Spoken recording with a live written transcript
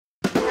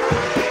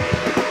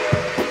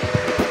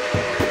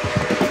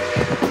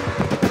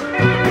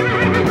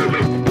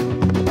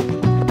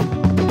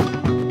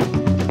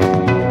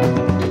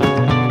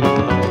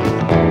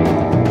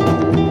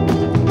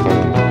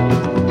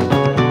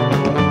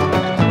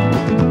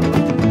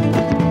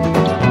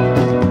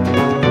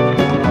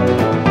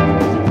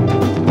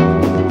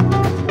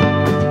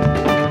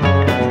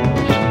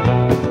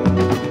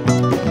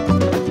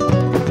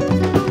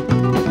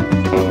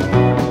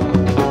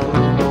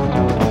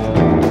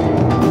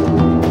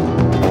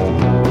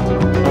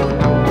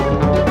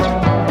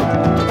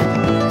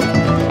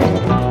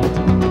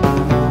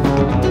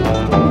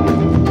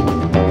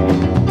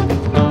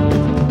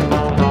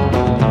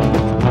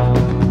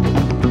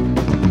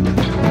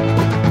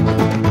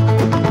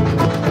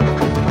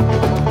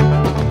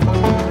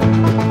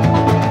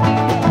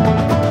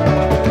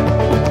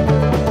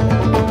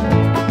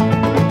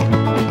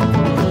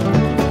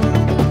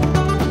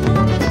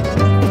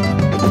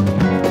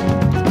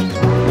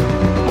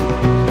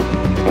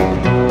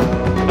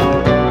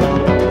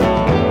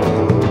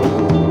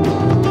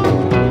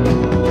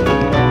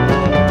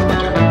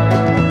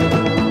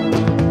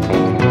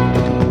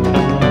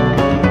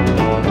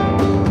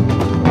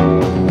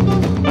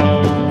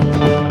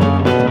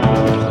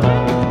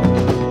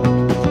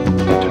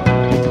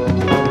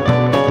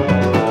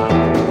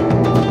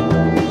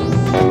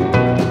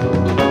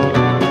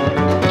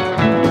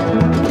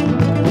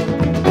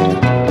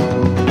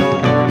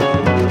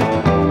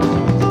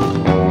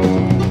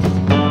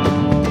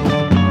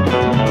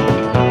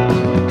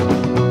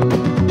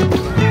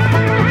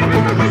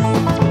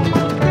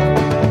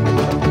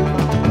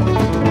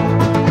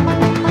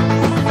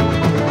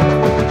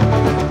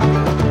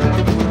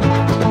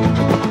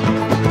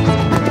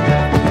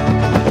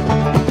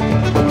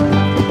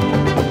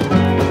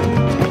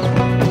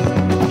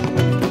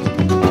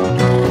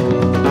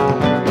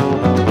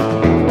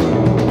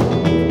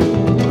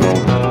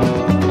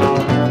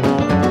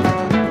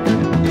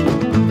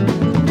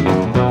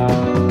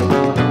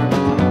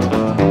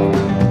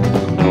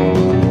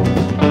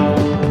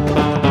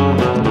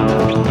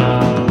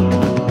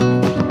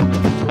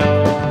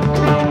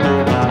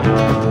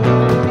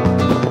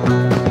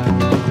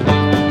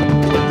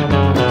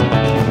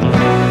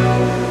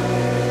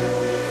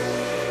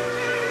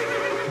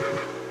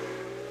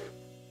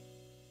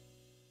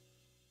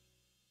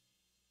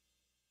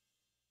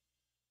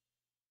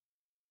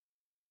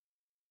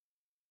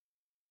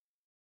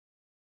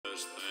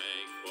Just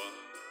think what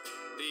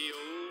the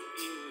old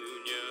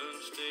Union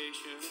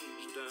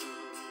Station's done.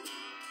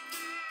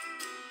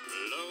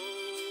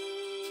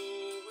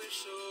 Low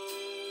whistle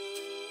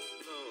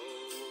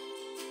low,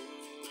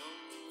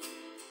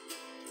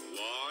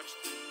 watch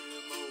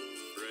them old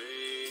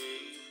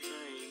freight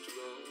trains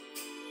roll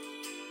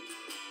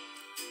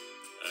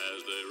as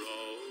they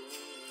roll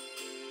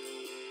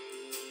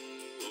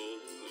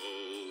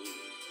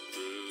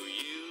through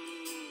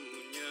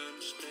Union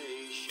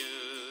Station.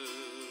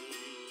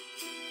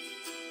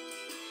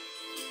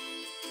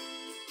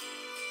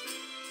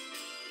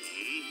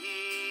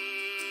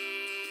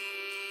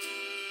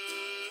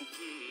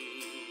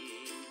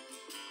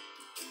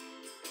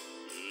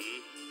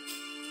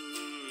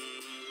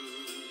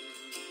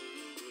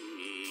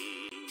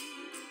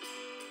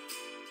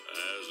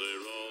 As they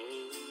roll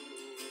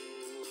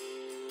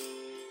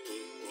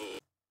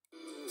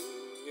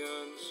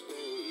Union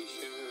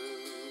Station.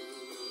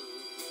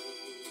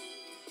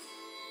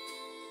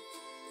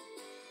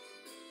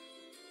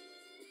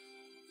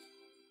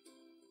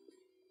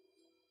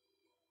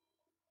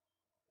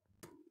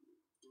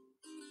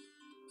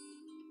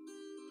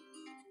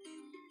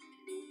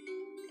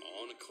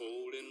 On a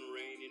cold and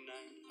rainy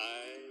night,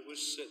 I was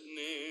sitting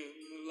in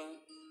the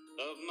light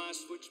of my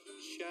switchman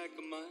shack,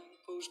 my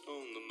post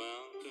on the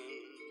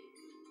mountain.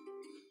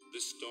 The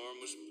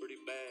storm was pretty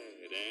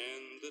bad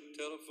and the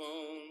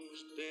telephone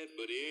was dead,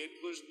 but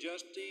it was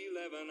just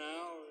 11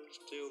 hours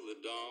till the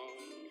dawn.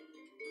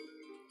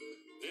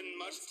 Then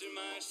much to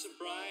my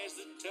surprise,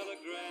 the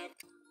telegraph,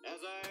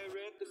 as I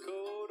read the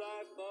code,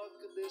 I thought,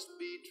 could this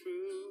be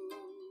true?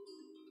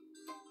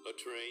 A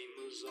train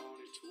was on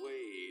its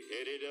way,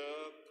 headed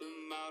up the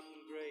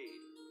mountain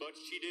grade, but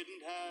she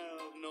didn't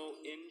have no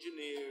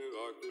engineer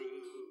or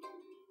crew.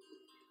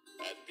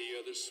 At the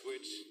other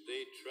switch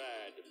they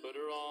tried to put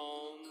her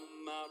on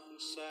the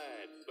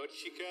mountainside, but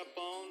she kept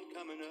on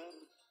coming up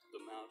the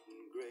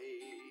mountain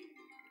grade.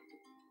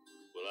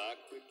 Well, I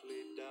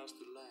quickly doused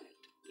the light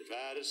to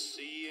try to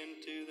see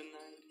into the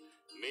night.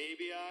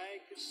 Maybe I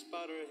could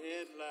spot her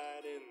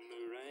headlight in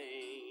the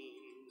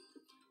rain.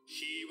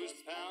 She was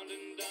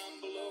pounding down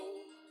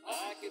below,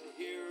 I could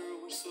hear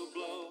her whistle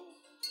blow,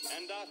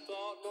 and I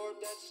thought, Lord,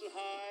 that's a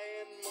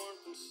high and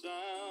mournful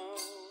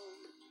sound.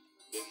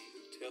 Then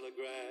the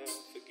telegraph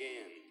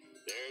again,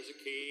 there's a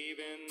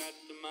cave-in at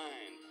the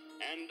mine,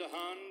 and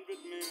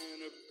 100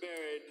 men are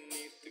buried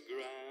beneath the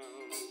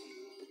ground.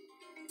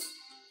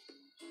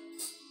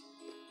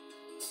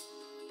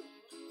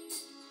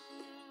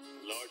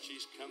 Lord,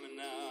 she's coming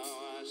now,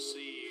 I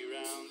see,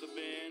 round the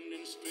bend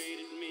and straight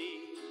at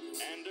me,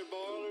 and her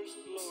boiler's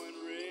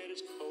glowing red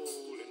as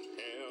coal in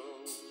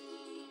hell.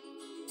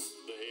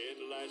 The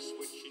headlights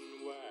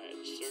switching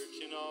wide,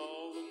 searching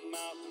all the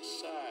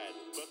mountainside,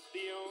 but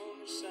the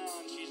only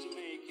sound she's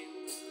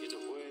making is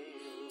a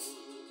wail.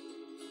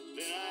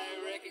 Then I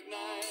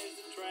recognize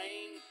the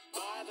train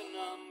by the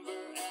number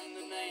and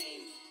the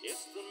name.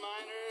 It's the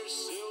miner's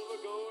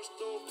Silver Ghost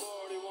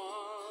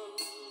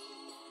 041.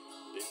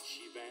 Then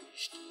she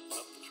vanished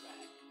up the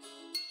track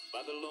by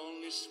the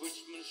lonely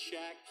switchman's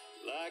shack,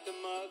 like a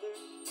mother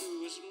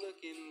who was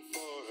looking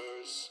for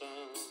her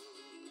son.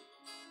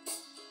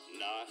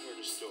 Now I heard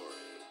a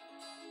story,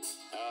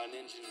 how an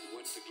engine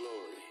went to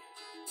glory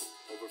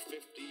over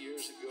 50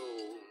 years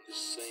ago, this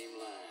same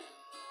line.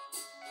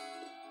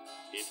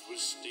 It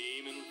was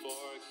steaming for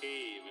a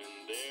cave,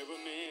 and there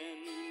were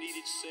men who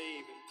needed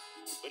saving,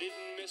 but it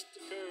missed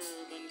the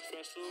curve and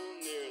trestle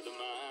near the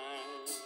mine.